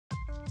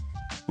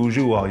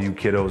Uju, all you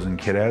kiddos and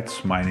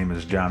kiddettes. My name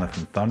is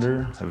Jonathan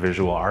Thunder, a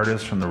visual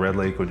artist from the Red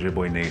Lake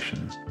Ojibwe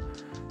Nation.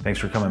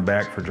 Thanks for coming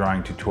back for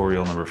drawing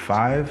tutorial number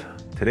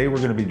 5. Today we're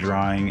going to be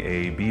drawing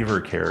a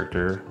beaver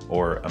character,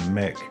 or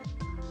Amik.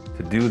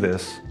 To do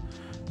this,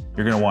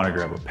 you're going to want to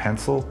grab a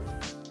pencil,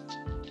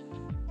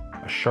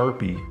 a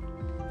Sharpie,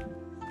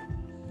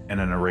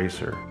 and an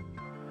eraser.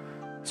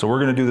 So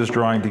we're going to do this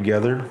drawing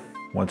together.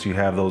 Once you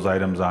have those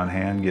items on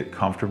hand, get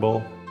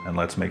comfortable, and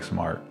let's make some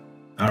art.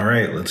 All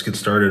right, let's get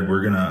started.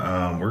 We're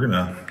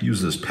gonna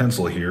use this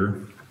pencil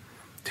here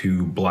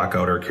to block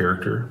out our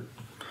character.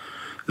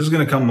 This is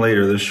gonna come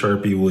later. This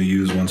Sharpie we'll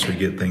use once we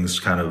get things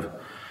kind of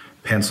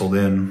penciled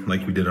in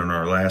like we did on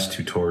our last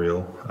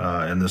tutorial.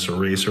 And this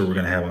eraser we're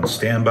gonna have on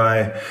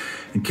standby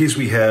in case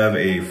we have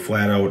a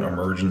flat out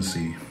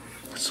emergency.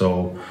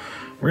 So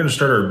we're gonna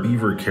start our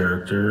beaver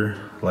character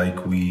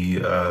like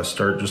we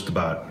start just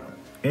about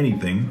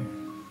anything.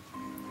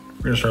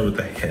 We're gonna start with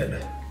the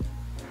head.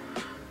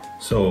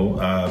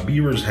 So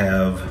beavers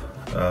have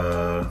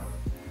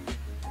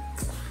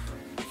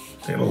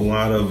they have a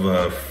lot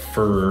of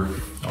fur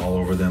all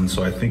over them.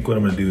 So I think what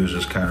I'm gonna do is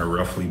just kind of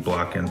roughly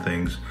block in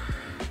things.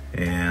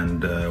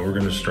 And we're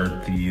gonna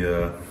start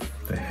the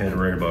head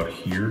right about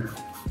here.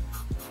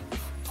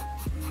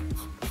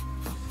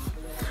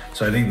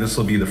 So I think this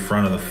will be the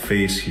front of the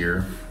face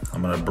here.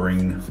 I'm gonna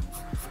bring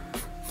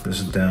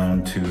this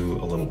down to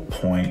a little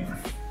point.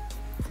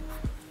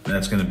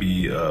 That's gonna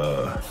be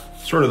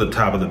sort of the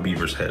top of the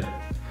beaver's head.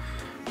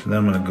 And then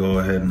I'm gonna go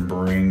ahead and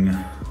bring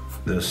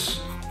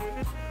this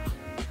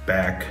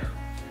back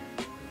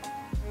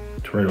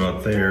to right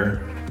about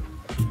there.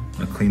 I'm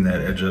gonna clean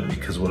that edge up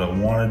because what I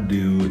wanna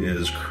do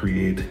is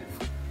create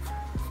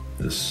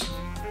this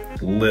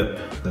lip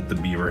that the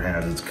beaver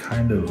has. It's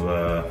kind of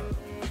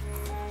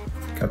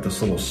got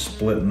this little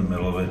split in the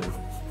middle of it.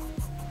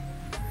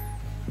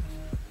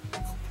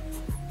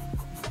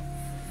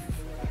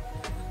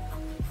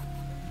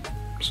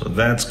 So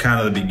that's kind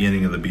of the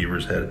beginning of the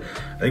beaver's head.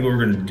 I think what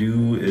we're gonna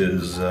do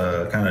is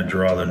kind of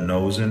draw the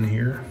nose in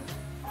here.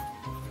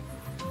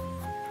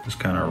 Just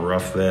kind of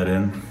rough that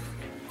in.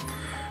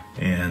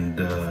 And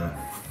of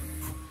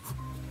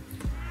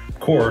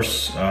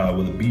course,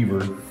 with a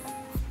beaver,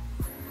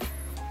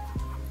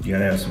 you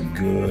gotta have some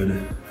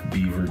good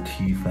beaver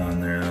teeth on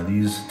there. Now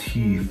these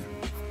teeth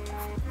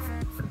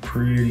are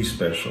pretty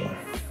special.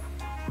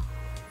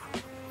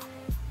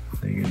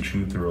 You can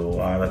chew through a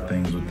lot of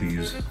things with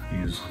these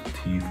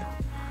teeth.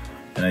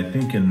 And I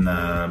think in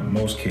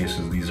most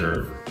cases these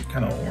are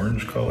kind of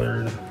orange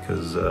colored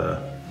because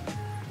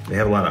they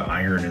have a lot of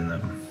iron in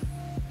them.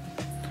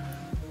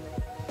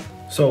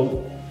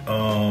 So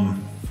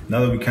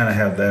now that we kind of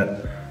have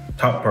that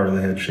top part of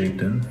the head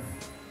shaped in,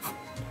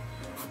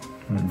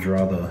 I'm gonna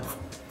draw the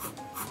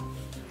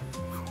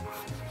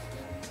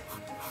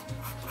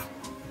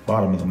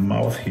bottom of the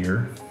mouth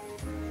here.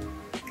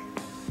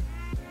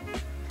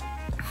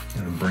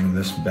 Bring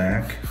this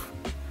back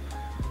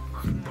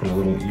and put a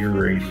little ear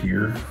right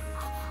here.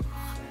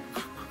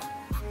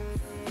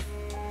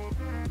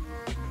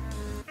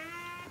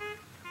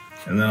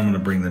 And then I'm going to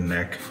bring the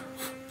neck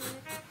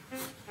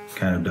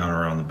kind of down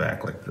around the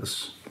back like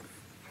this.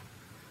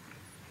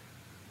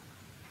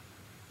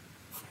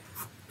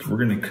 So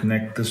we're going to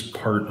connect this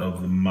part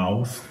of the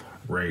mouth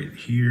right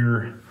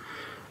here.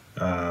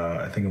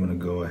 I think I'm going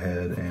to go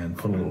ahead and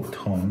put a little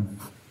tongue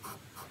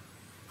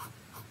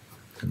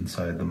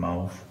inside the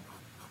mouth.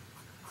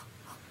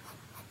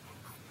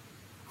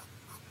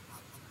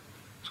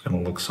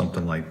 Gonna look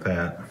something like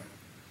that.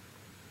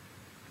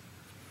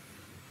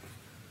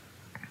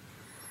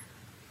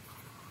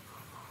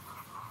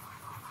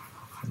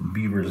 And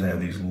beavers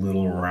have these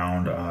little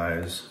round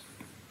eyes.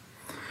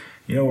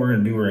 You know what we're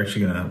gonna do? We're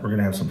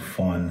gonna have some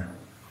fun.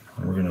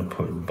 And we're gonna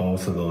put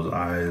both of those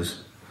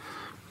eyes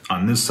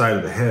on this side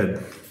of the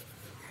head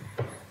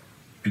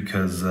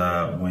because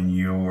when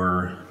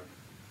you're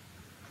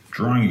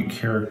drawing a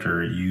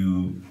character,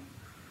 you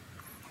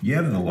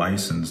have the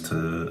license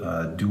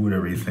to do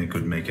whatever you think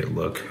would make it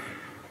look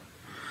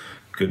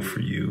good for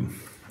you.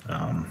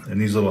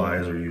 And these little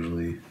eyes are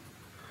usually,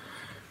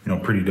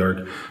 pretty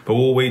dark, but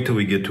we'll wait till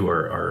we get to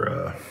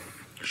our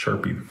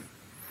Sharpie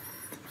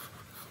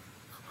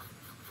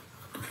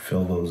to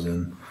fill those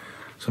in.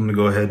 So I'm gonna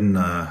go ahead and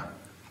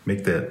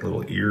make that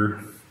little ear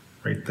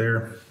right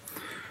there.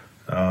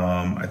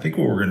 I think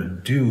what we're gonna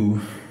do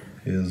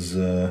is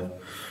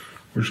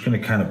we're just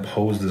gonna kind of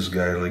pose this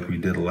guy like we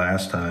did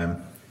last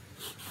time.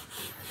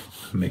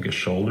 Make a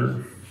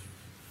shoulder,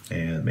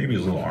 and maybe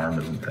his little arm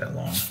isn't that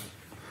long.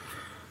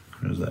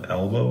 There's the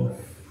elbow.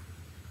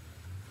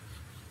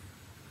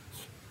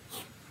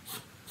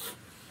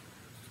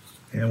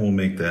 And we'll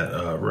make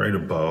that right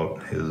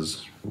about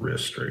his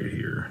wrist right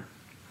here.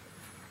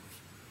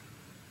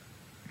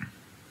 I'm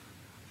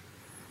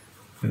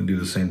gonna do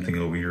the same thing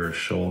over here, a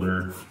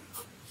shoulder,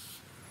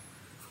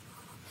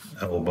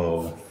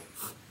 elbow,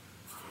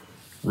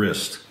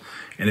 wrist.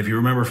 And if you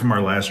remember from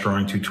our last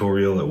drawing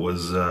tutorial, it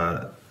was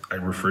I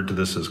referred to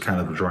this as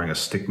kind of drawing a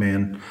stick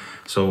man.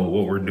 So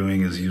what we're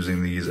doing is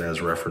using these as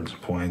reference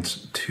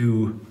points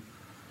to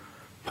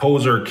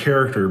pose our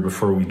character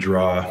before we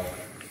draw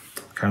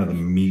kind of the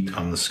meat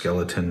on the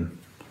skeleton,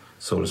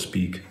 so to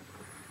speak.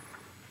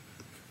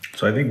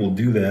 So I think we'll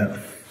do that.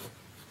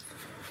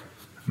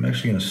 I'm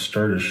actually going to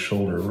start his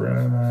shoulder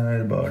right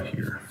about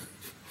here.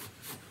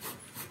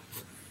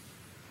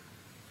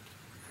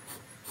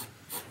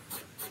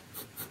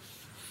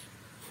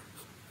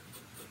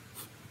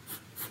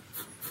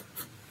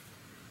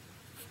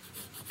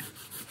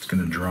 It's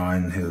going to draw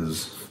in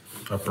his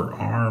upper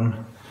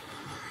arm,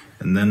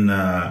 and then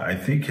I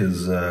think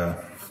his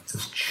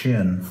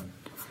chin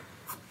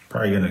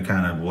probably going to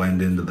kind of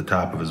blend into the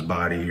top of his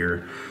body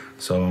here.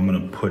 So I'm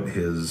going to put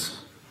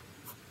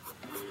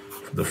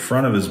the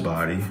front of his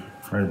body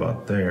right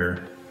about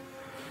there,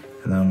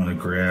 and then I'm going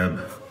to grab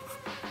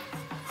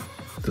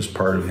this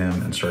part of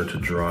him and start to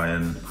draw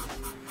in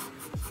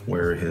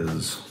where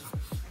his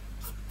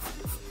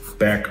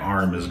back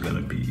arm is going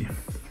to be.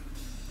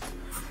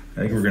 I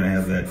think we're going to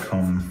have that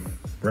come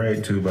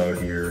right to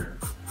about here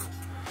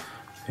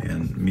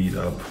and meet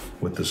up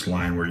with this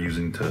line we're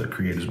using to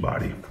create his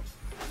body.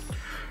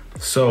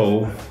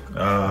 So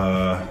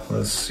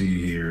let's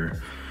see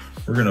here.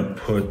 We're going to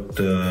put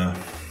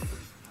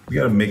we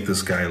got to make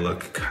this guy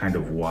look kind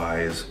of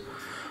wise.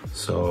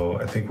 So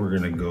I think we're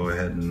going to go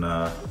ahead and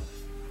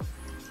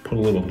put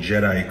a little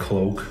Jedi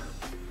cloak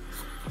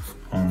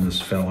on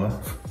this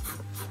fella.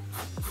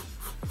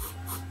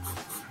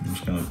 I'm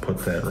just going to put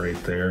that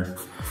right there.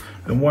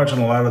 I've been watching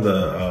a lot of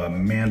the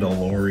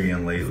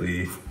Mandalorian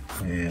lately,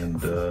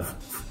 and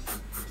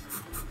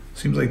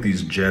seems like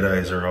these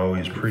Jedis are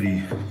always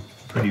pretty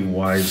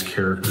wise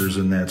characters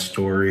in that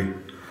story,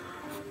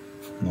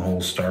 in the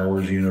whole Star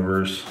Wars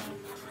universe.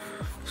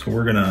 So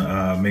we're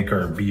gonna make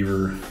our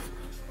Beaver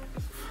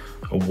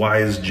a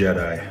wise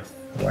Jedi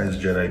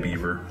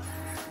Beaver.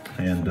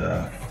 And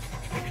I'm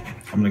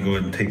gonna go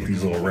ahead and take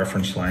these little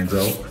reference lines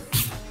out.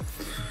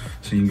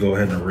 So you can go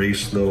ahead and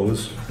erase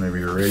those whenever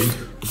you're ready.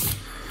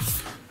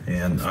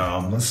 And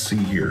let's see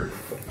here.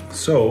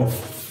 So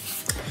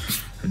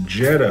a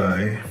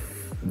Jedi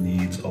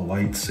needs a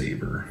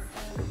lightsaber.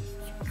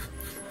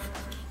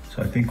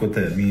 So I think what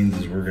that means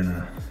is we're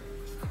gonna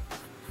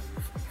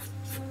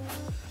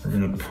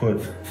put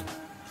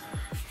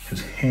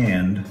his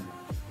hand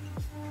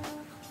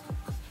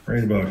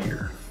right about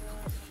here.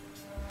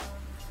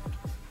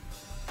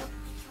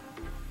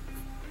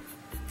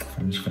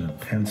 I'm just gonna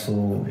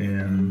pencil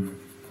in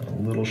a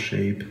little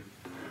shape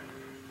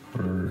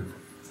for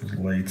his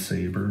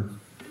lightsaber.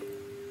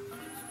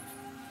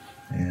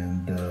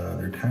 And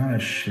they're kind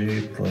of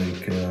shaped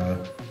like,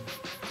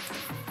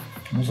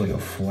 almost like a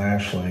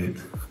flashlight.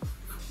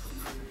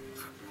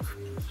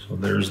 So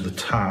there's the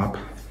top.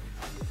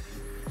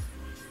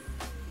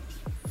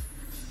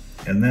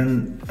 And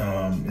then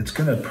it's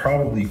gonna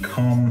probably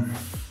come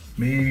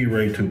maybe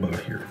right to about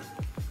here.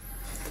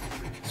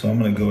 So I'm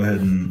gonna go ahead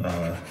and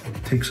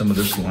take some of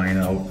this line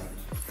out.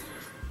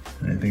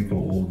 And I think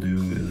what we'll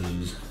do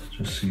is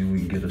just see if we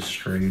can get a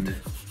straight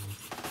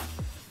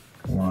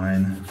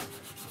line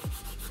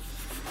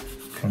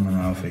coming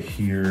off of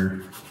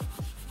here.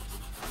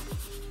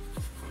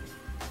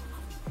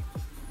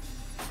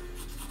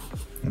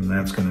 And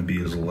that's gonna be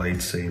his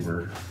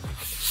lightsaber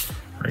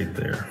right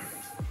there.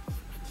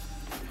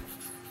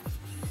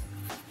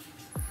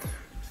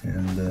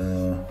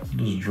 And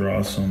just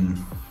draw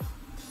some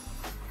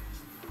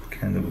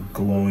kind of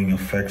glowing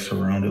effects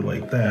around it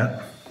like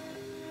that.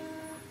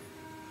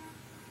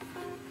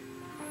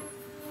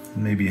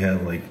 Maybe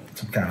have like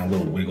some kind of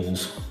little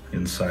wiggles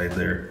inside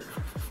there.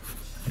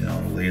 You know,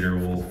 later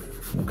we'll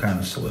kind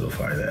of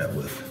solidify that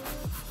with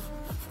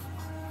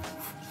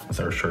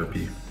our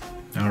Sharpie.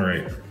 All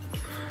right,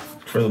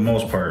 for the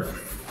most part,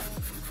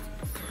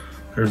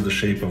 there's the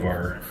shape of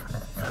our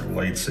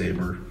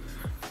lightsaber.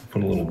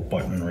 Put a little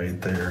button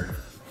right there.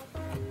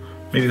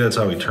 Maybe that's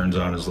how he turns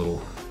on his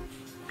little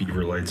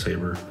Beaver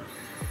lightsaber.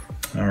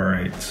 All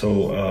right,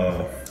 so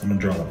I'm gonna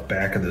draw the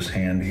back of this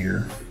hand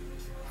here.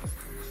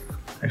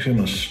 Actually, I'm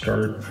gonna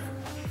start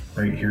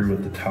right here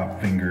with the top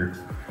finger,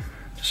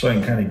 just so I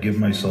can kind of give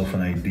myself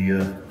an idea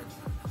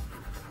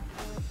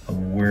of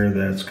where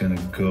that's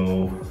gonna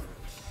go.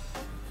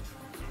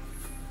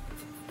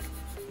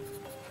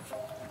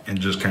 And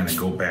just kind of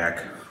go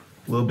back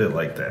a little bit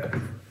like that.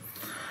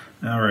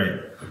 All right,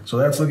 so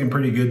that's looking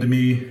pretty good to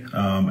me.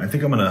 I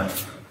think I'm gonna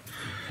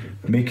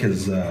make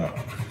his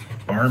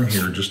arm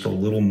here just a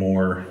little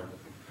more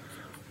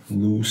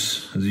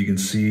loose, as you can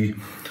see.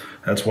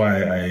 That's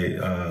why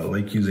I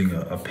like using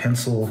a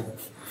pencil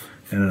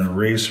and an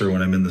eraser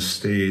when I'm in the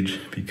stage,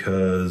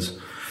 because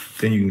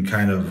then you can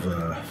kind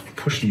of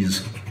push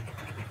these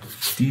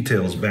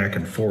details back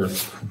and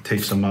forth,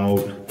 take some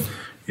out,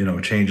 you know,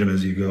 change them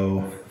as you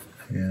go.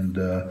 And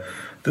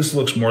this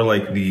looks more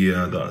like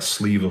the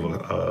sleeve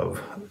of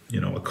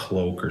you know, a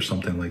cloak or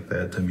something like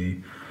that to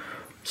me.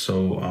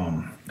 So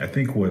I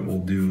think what we'll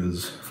do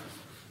is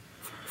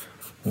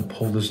we'll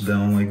pull this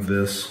down like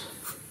this,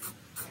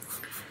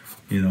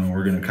 you know,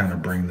 we're gonna kind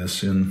of bring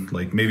this in,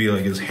 like maybe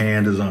like his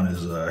hand is on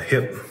his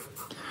hip.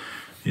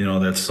 You know,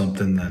 that's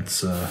something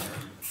that's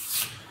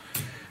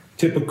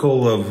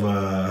typical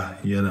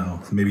of, you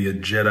know, maybe a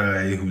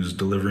Jedi who's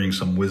delivering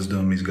some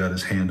wisdom. He's got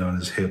his hand on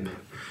his hip,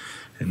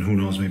 and who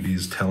knows, maybe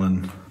he's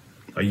telling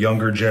a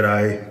younger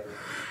Jedi,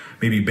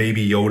 maybe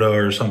Baby Yoda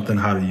or something,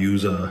 how to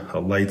use a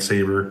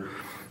lightsaber.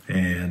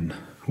 And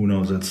who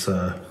knows, that's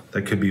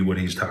that could be what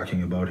he's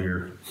talking about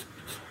here.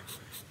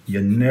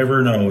 You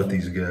never know with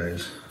these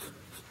guys.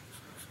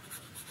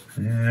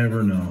 You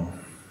never know.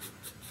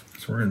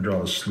 So we're gonna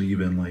draw the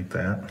sleeve in like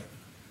that.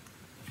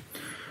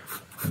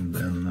 And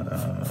then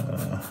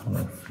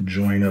I'll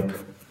join up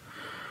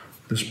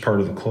this part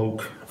of the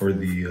cloak, or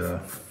the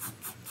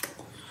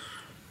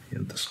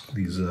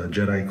these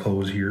Jedi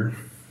clothes here.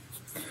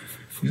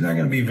 He's not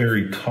gonna be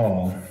very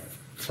tall,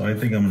 so I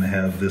think I'm gonna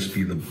have this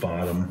be the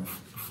bottom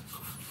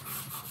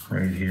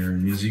right here.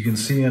 And as you can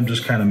see, I'm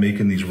just kind of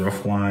making these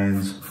rough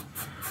lines,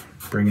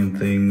 bringing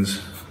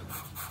things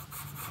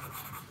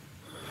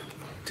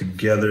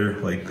together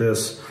like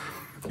this.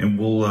 And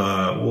we'll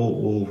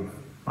on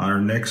our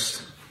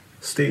next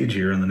stage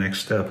here, in the next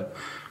step,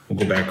 we'll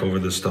go back over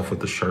this stuff with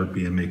the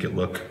Sharpie and make it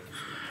look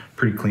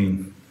pretty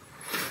clean.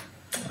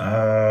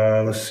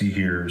 Let's see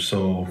here.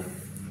 So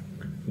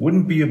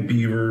wouldn't be a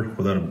beaver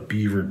without a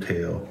beaver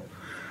tail.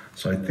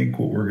 So I think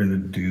what we're gonna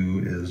do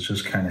is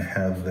just kind of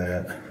have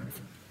that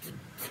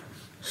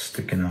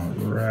sticking out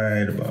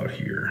right about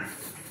here.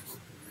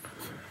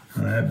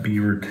 Now that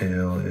beaver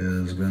tail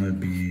is gonna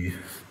be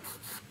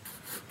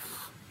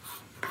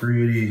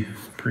pretty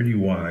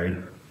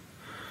wide.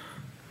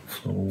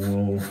 So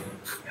we'll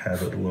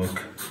have it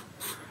look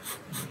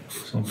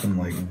something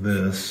like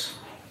this,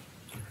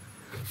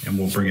 and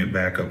we'll bring it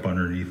back up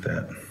underneath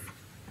that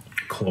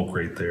cloak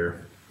right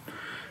there.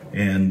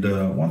 And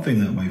one thing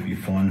that might be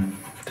fun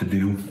to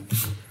do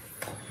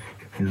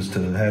is to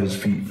have his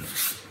feet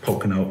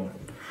poking out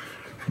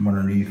from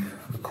underneath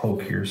the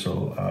cloak here.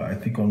 So I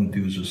think what I'm gonna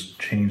do is just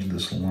change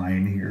this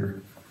line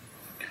here.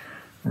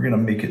 We're gonna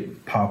make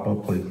it pop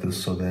up like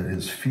this so that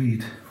his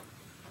feet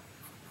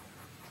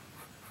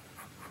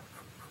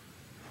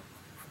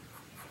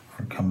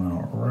are coming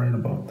out right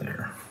about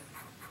there.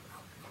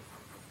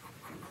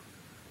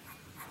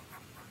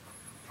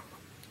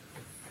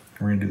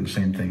 We're gonna do the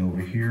same thing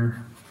over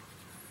here.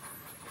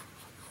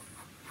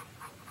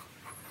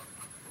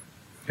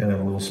 Gotta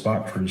have a little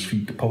spot for his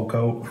feet to poke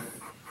out.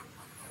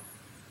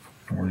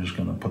 And we're just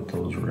gonna put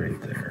those right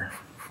there.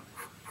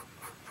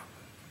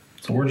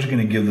 So we're just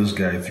gonna give this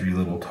guy 3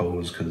 little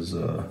toes, because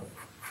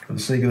for the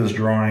sake of this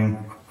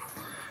drawing,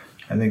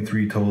 I think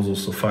 3 toes will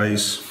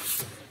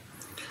suffice.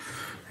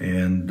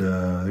 And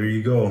there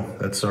you go.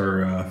 That's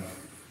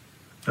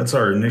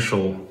our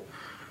initial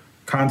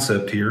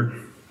concept here.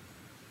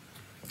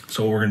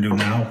 So what we're gonna do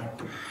now,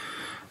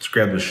 let's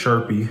grab the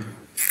Sharpie,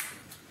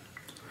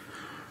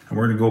 and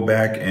we're gonna go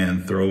back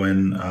and throw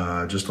in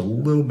just a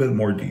little bit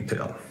more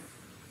detail.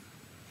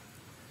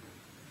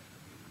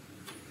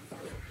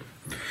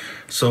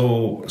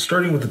 So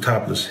starting with the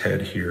top of this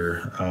head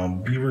here,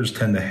 beavers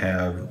tend to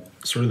have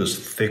sort of this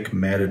thick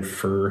matted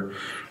fur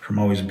from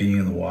always being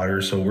in the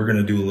water. So we're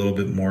gonna do a little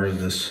bit more of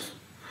this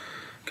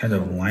kind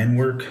of line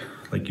work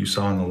like you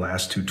saw in the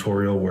last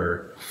tutorial,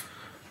 where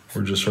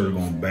we're just sort of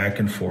going back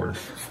and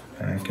forth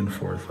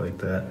like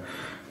that.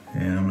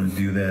 And I'm gonna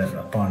do that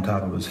up on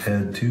top of his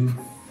head too.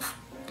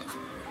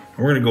 And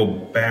we're gonna go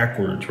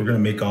backwards. We're gonna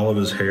make all of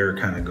his hair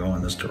kind of go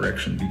in this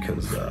direction,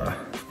 because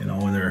you know,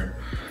 when they're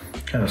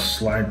kind of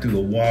slide through the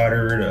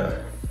water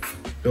to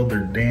build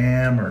their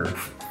dam or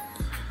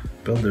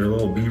build their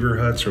little beaver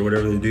huts or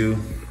whatever they do,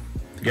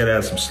 you gotta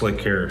have some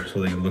slick hair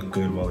so they can look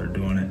good while they're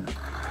doing it.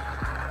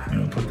 I'm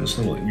gonna put this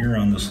little ear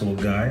on this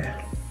little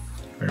guy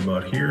right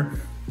about here.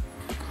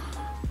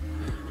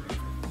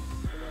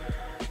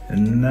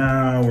 And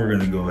now we're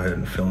gonna go ahead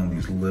and fill in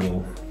these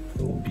little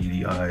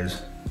beady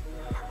eyes.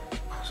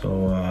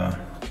 So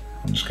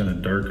I'm just gonna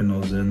darken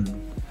those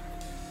in.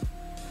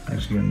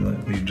 Actually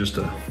gonna leave just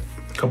a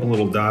couple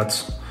little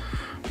dots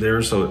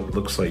there so it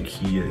looks like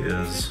he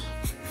is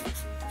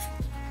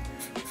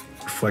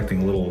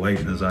reflecting a little light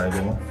in his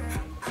eyeball.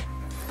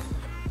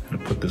 I'm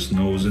gonna put this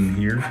nose in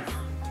here.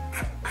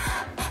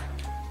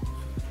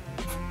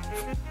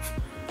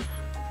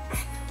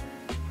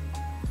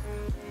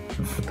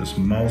 And put this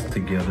mouth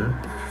together.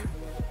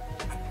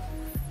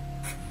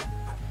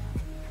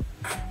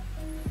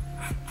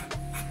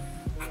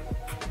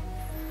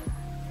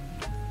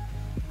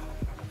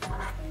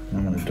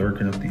 I'm gonna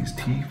darken up these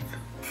teeth.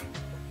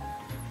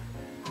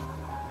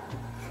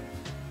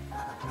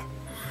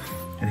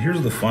 And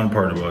here's the fun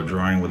part about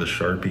drawing with a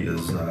Sharpie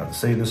is,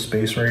 say this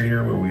space right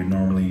here where we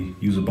normally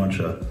use a bunch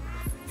of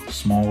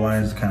small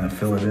lines to kind of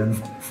fill it in,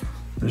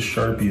 this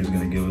Sharpie is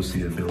gonna give us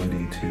the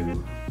ability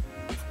to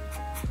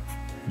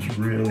just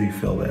really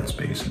fill that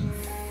space in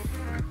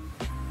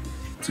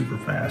super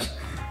fast.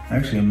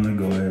 Actually, I'm gonna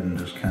go ahead and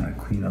just kind of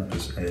clean up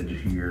this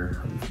edge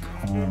here of the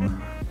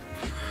tongue.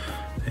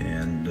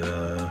 And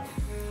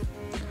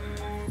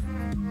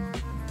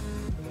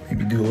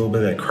maybe do a little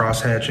bit of that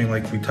cross hatching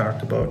like we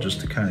talked about,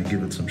 just to kind of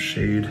give it some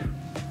shade.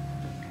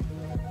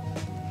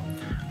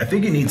 I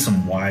think he needs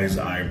some wise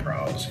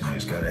eyebrows. You know,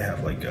 he's got to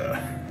have like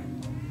a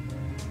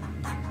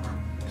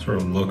sort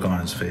of look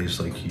on his face,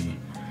 like he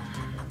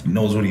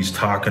knows what he's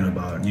talking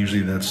about. And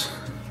usually that's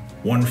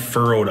one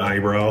furrowed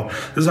eyebrow.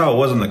 This is how it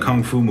was in the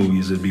Kung Fu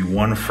movies. It'd be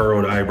one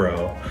furrowed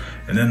eyebrow,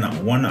 and then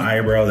that one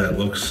eyebrow that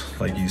looks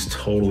like he's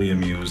totally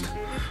amused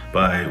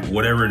by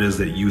whatever it is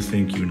that you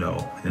think you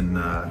know. And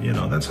you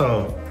know, that's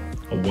how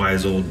a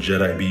wise old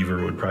Jedi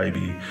Beaver would probably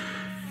be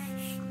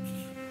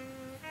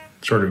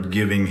sort of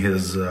giving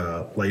his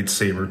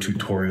lightsaber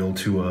tutorial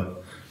to a,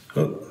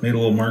 oh, made a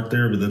little mark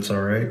there, but that's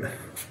all right.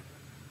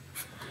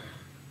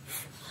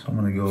 So I'm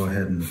gonna go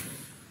ahead and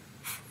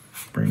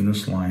bring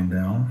this line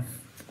down.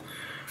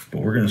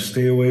 But we're gonna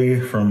stay away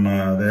from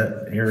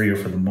that area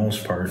for the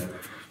most part,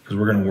 because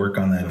we're gonna work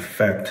on that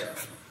effect,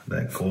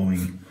 that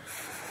glowing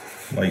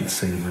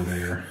lightsaber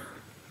there.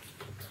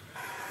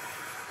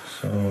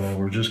 So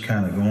we're just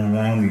kind of going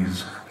along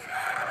these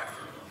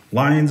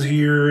lines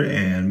here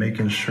and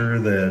making sure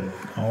that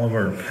all of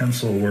our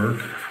pencil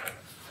work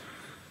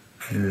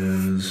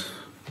is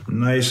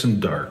nice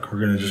and dark. We're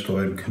gonna just go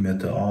ahead and commit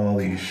to all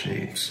these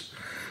shapes.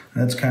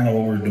 And that's kind of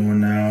what we're doing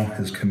now,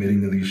 is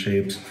committing to these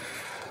shapes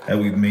that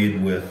we've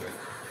made with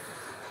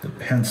the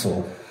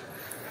pencil.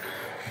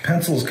 The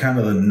pencil is kind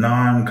of the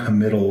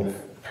non-committal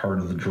part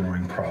of the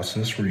drawing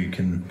process, where you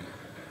can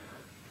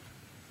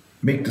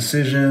make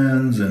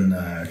decisions and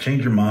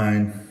change your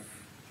mind.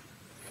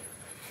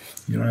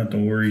 You don't have to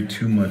worry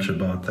too much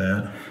about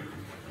that.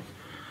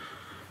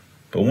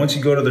 But once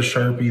you go to the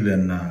Sharpie,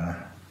 then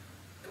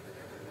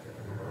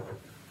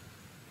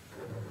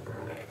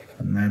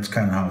and that's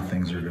kind of how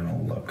things are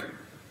gonna look.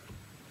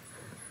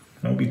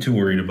 Don't be too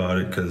worried about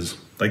it, because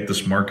like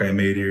this mark I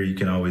made here, you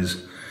can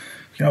always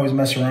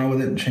mess around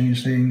with it and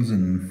change things,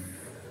 and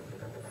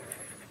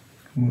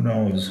who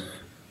knows,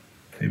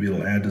 maybe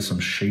it'll add to some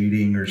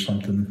shading or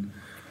something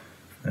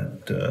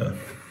that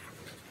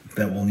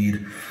that we'll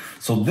need.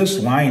 So this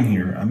line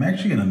here, I'm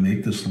actually gonna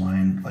make this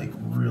line like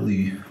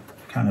really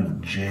kind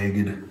of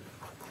jagged,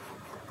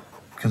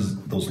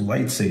 because those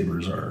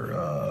lightsabers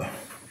are,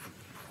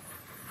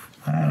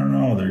 I don't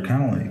know, they're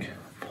kind of like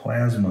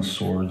plasma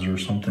swords or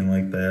something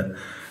like that.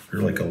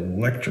 They're like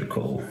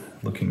electrical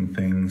looking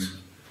things,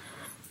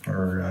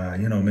 or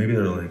you know, maybe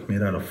they're like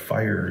made out of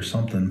fire or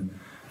something.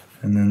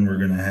 And then we're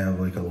gonna have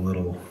like a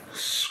little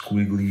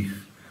squiggly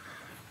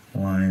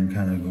line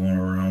kind of going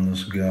around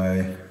this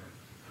guy,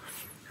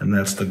 and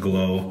that's the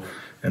glow.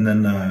 And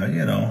then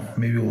you know,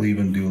 maybe we'll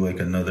even do like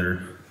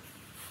another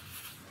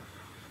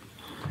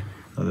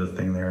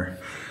thing there.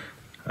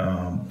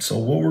 So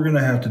what we're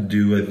gonna have to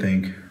do, I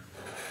think,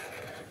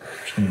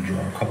 I'm just gonna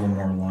draw a couple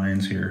more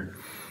lines here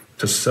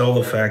to sell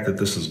the fact that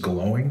this is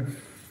glowing,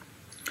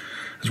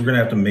 is we're gonna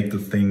have to make the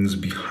things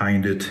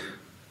behind it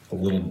a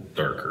little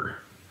darker.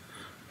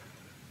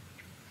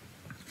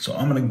 So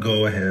I'm gonna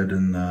go ahead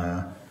and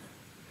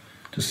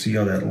just see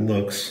how that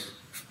looks.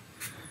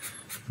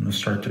 I'm gonna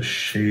start to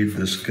shade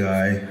this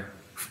guy,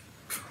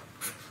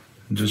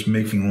 and just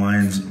making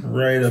lines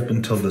right up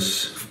until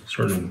this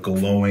sort of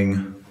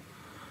glowing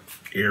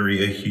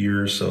area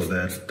here, so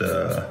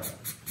that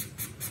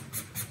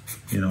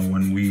you know,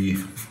 when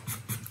we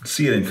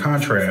see it in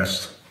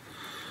contrast,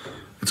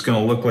 it's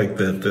gonna look like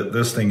that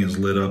this thing is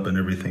lit up and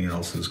everything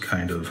else is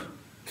kind of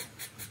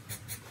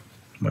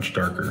much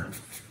darker.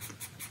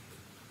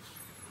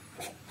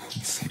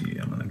 Let's see,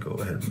 I'm gonna go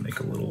ahead and make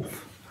a little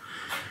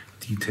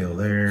detail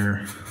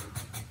there.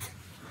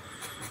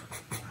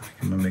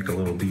 I'm gonna make a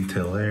little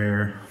detail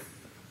there.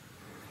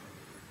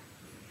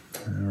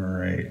 All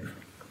right.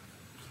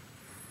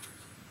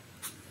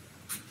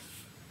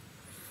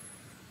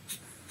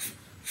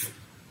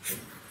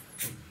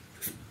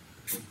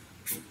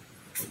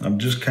 I'm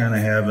just kind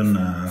of having,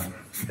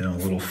 you know,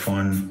 a little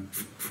fun,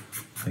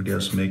 I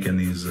guess, making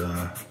these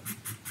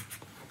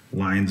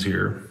lines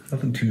here.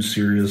 Nothing too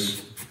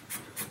serious.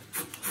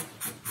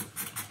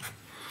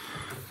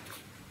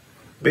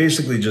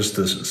 Basically just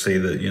to say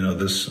that, you know,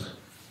 this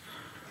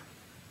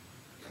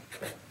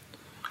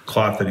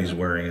cloth that he's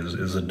wearing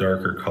is a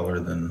darker color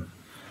than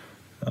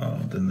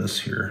this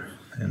here.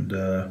 And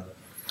I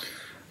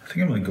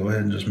think I'm gonna go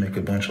ahead and just make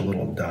a bunch of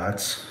little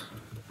dots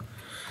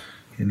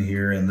in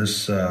here. And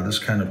this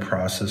kind of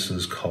process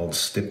is called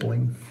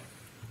stippling.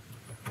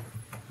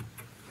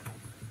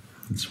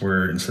 It's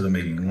where instead of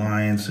making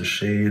lines to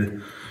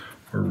shade,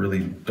 we're really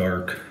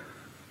dark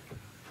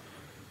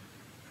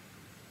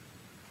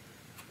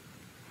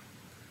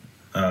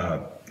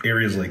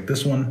areas like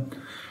this one,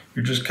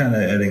 you're just kind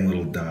of adding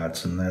little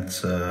dots, and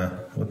that's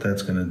what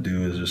that's going to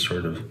do is just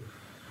sort of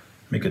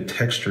make a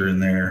texture in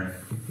there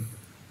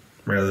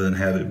rather than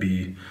have it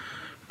be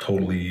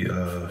totally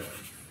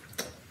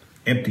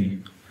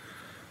empty.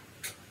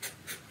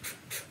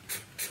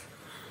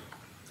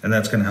 And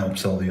that's going to help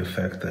sell the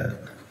effect that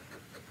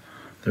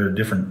there are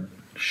different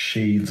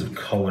shades of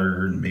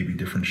color and maybe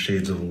different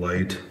shades of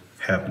light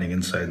happening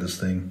inside this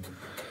thing.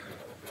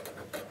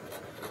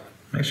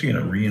 I'm actually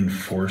going to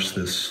reinforce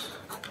this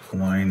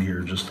line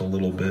here just a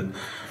little bit,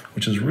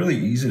 which is really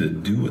easy to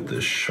do with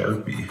this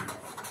Sharpie.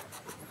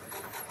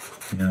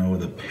 You know,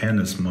 with a pen,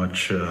 it's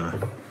much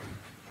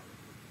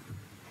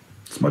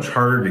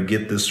harder to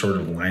get this sort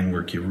of line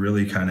work. You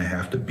really kind of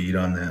have to beat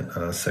on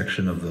that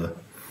section of the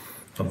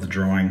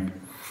drawing.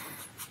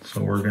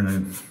 So we're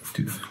gonna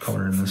do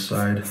color in this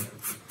side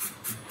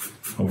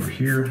over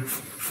here.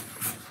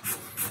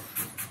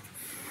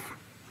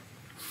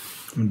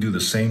 I'm gonna do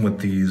the same with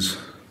these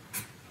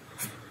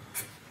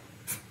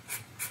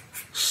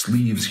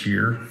sleeves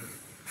here.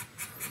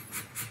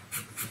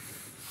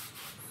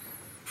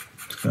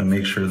 Just gonna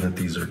make sure that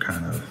these are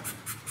kind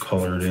of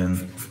colored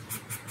in.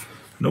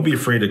 Don't be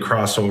afraid to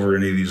cross over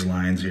any of these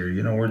lines here.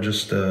 You know, we're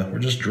just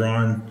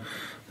drawing.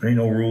 There ain't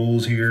no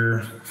rules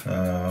here.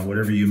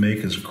 Whatever you make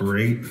is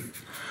great.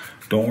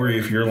 Don't worry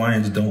if your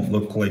lines don't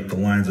look like the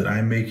lines that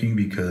I'm making,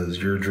 because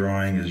your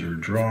drawing is your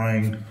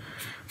drawing.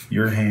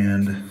 Your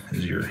hand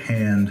is your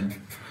hand.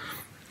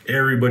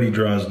 Everybody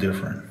draws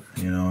different.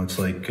 You know, it's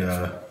like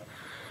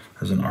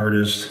as an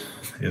artist,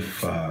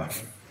 if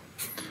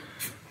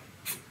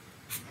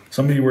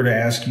somebody were to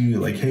ask you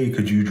like, hey,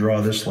 could you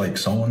draw this like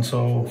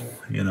so-and-so?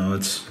 You know,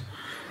 that's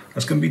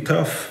gonna be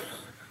tough.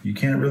 You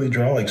can't really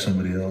draw like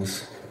somebody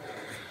else.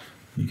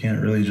 You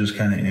can't really just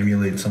kind of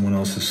emulate someone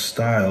else's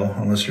style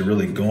unless you're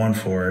really going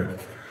for it,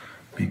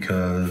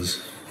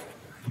 because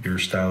your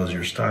style is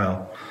your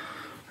style.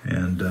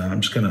 And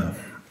I'm just gonna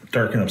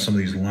darken up some of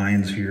these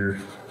lines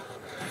here.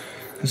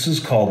 This is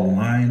called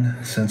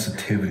line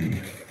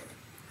sensitivity.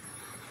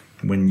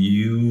 When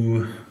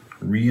you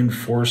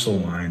reinforce a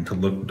line to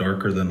look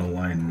darker than the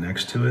line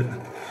next to it,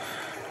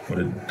 what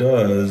it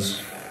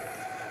does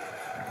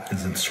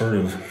is it sort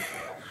of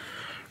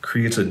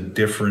creates a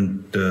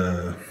different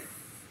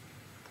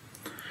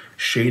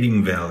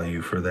shading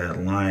value for that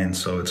line.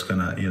 So it's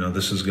gonna, you know,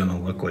 this is gonna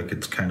look like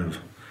it's kind of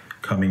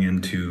coming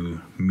in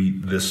to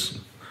meet this.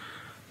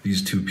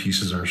 These two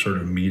pieces are sort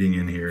of meeting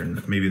in here,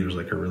 and maybe there's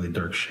like a really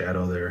dark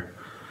shadow there.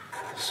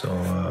 So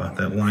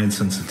that line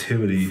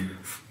sensitivity,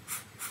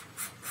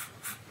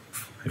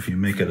 if you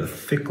make it a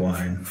thick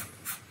line,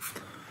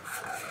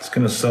 it's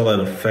gonna sell that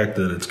effect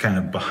that it's kind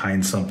of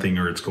behind something,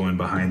 or it's going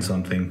behind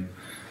something.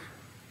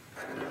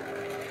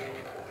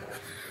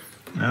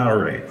 All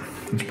right,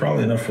 it's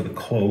probably enough for the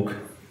cloak.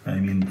 I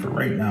mean, for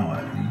right now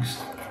at least.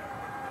 So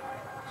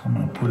I'm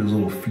gonna put his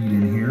little feet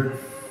in here.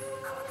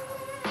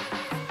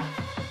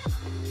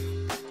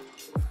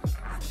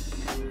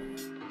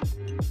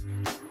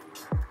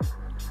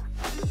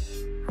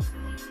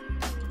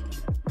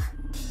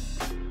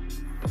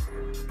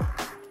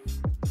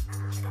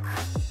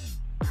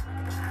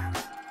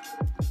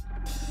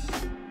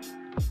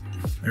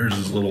 There's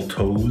his little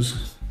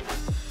toes.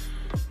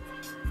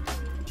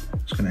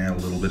 Just gonna add a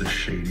little bit of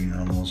shading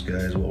on those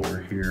guys while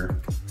we're here.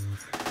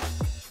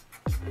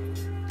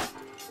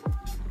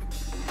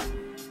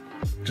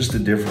 Just to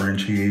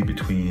differentiate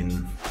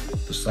between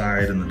the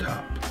side and the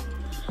top.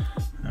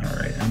 All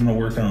right, I'm gonna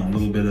work on a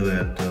little bit of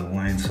that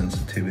line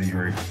sensitivity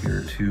right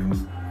here too,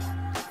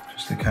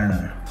 just to kind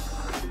of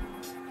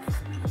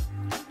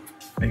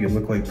make it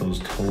look like those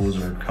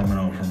toes are coming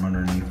out from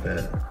underneath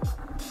that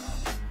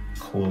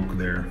cloak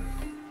there.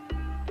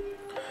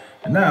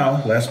 And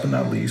now, last but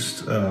not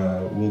least,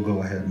 we'll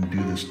go ahead and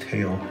do this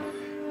tail.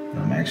 And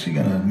I'm actually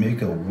gonna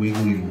make a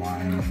wiggly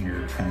line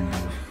here, kind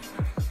of.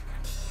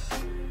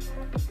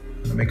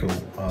 I'm gonna make a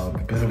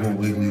bit of a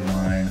wiggly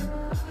line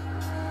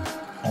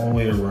all the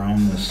way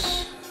around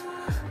this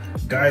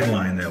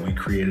guideline that we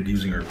created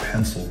using our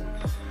pencil,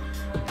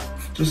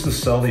 just to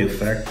sell the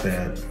effect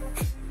that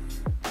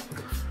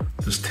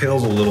this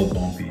tail's a little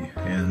bumpy,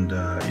 and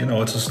you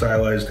know, it's a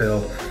stylized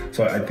tail.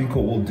 So I think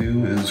what we'll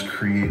do is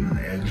create an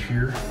edge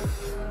here.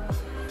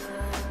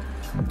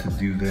 And to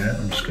do that,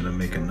 I'm just gonna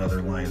make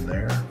another line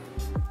there.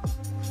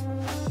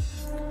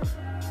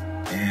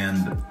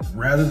 And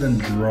rather than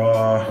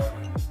draw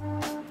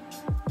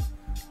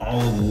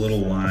all of the little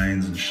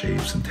lines and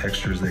shapes and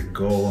textures that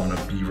go on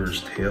a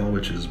beaver's tail,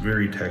 which is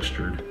very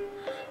textured,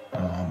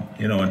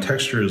 you know, and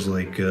texture is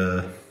like,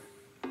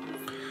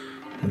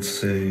 let's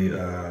say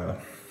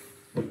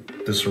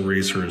this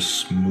eraser is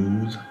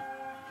smooth.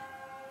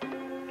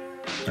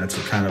 That's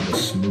a kind of a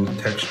smooth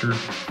texture,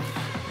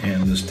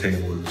 and this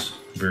tail is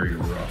very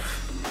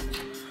rough.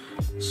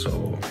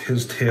 So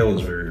his tail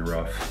is very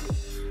rough,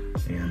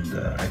 and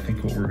I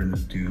think what we're gonna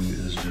do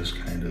is just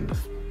kind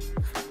of,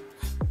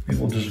 maybe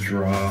we'll just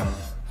draw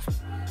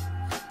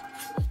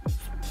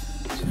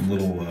some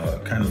little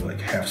kind of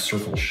like half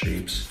circle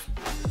shapes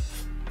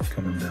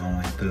coming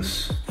down like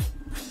this.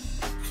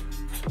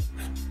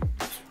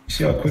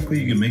 See how quickly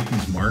you can make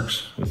these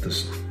marks with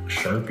this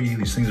Sharpie?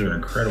 These things are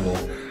incredible.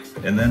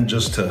 And then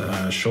just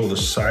to show the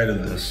side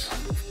of this,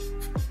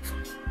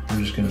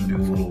 I'm just gonna do a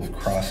little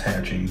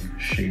cross-hatching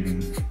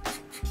shading.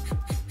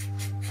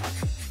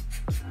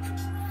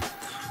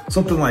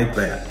 Something like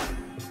that.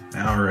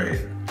 All right.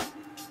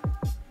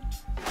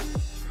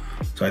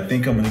 So I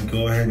think I'm gonna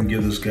go ahead and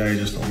give this guy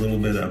just a little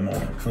bit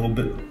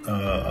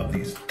of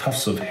these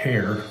tufts of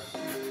hair,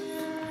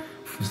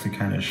 just to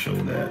kind of show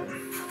that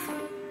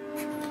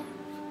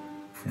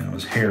You know,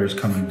 his hair is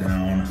coming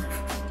down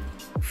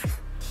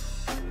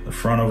the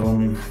front of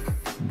him.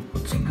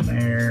 Put some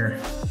there.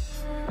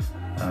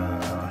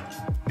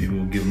 Maybe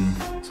we'll give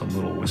him some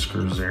little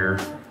whiskers there.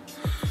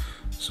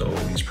 So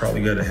he's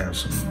probably got to have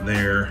some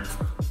there.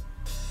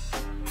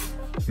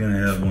 He's gonna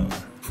have a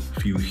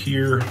few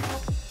here.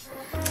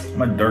 I'm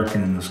not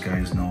darkening this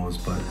guy's nose,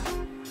 but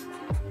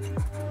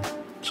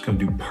just gonna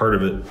do part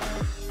of it.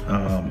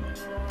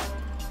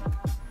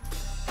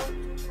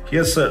 He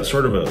has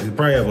sort of he'll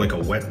probably have like a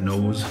wet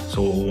nose.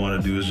 So what we'll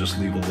wanna do is just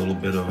leave a little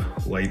bit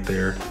of light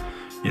there.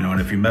 You know,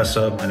 and if you mess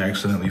up and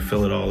accidentally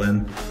fill it all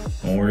in,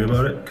 don't worry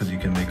about it, because you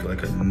can make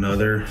like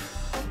another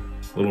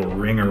little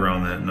ring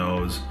around that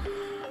nose,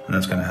 and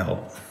that's gonna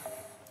help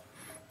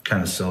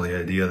kind of sell the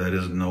idea that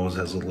his nose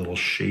has a little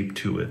shape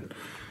to it.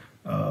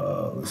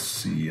 Let's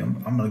see,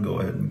 I'm gonna go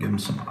ahead and give him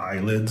some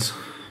eyelids.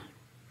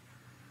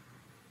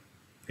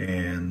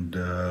 And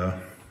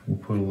we'll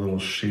put a little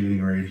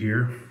shading right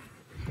here.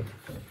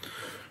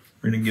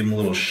 We're gonna give him a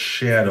little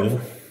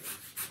shadow.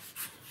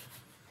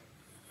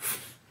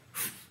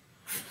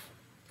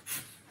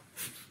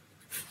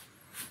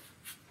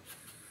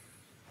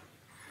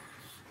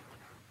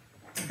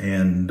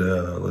 And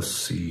let's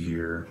see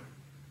here.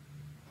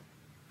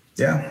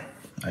 Yeah,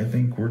 I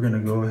think we're gonna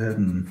go ahead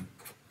and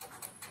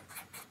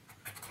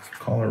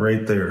call it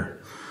right there.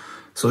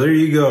 So there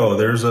you go.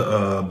 There's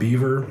a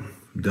beaver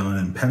done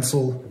in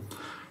pencil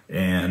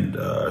and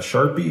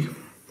Sharpie.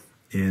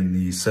 In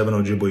the 7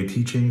 Ojibwe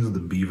teachings, the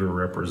beaver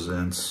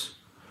represents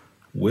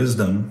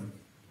wisdom,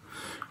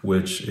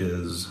 which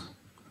is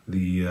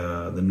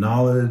the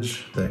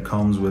knowledge that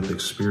comes with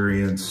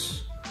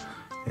experience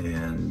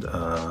and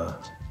a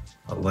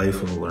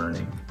life of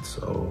learning.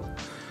 So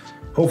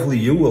hopefully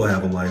you will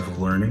have a life of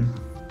learning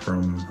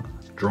from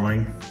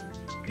drawing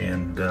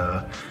and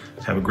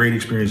have a great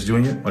experience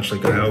doing it, much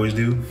like I always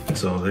do.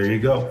 So there you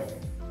go.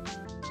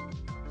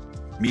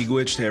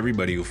 Miigwech to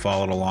everybody who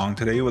followed along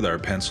today with our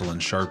pencil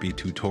and Sharpie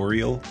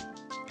tutorial.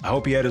 I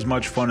hope you had as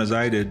much fun as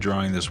I did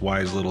drawing this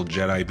wise little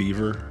Jedi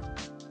beaver.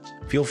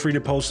 Feel free to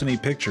post any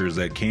pictures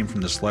that came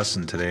from this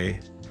lesson today.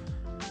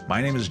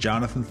 My name is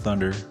Jonathan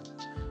Thunder.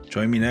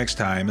 Join me next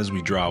time as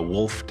we draw a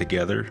wolf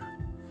together.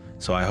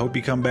 So I hope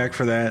you come back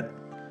for that.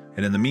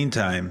 And in the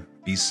meantime,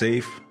 be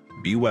safe,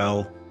 be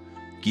well,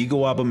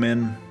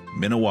 Gimaajii,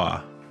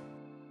 Mino.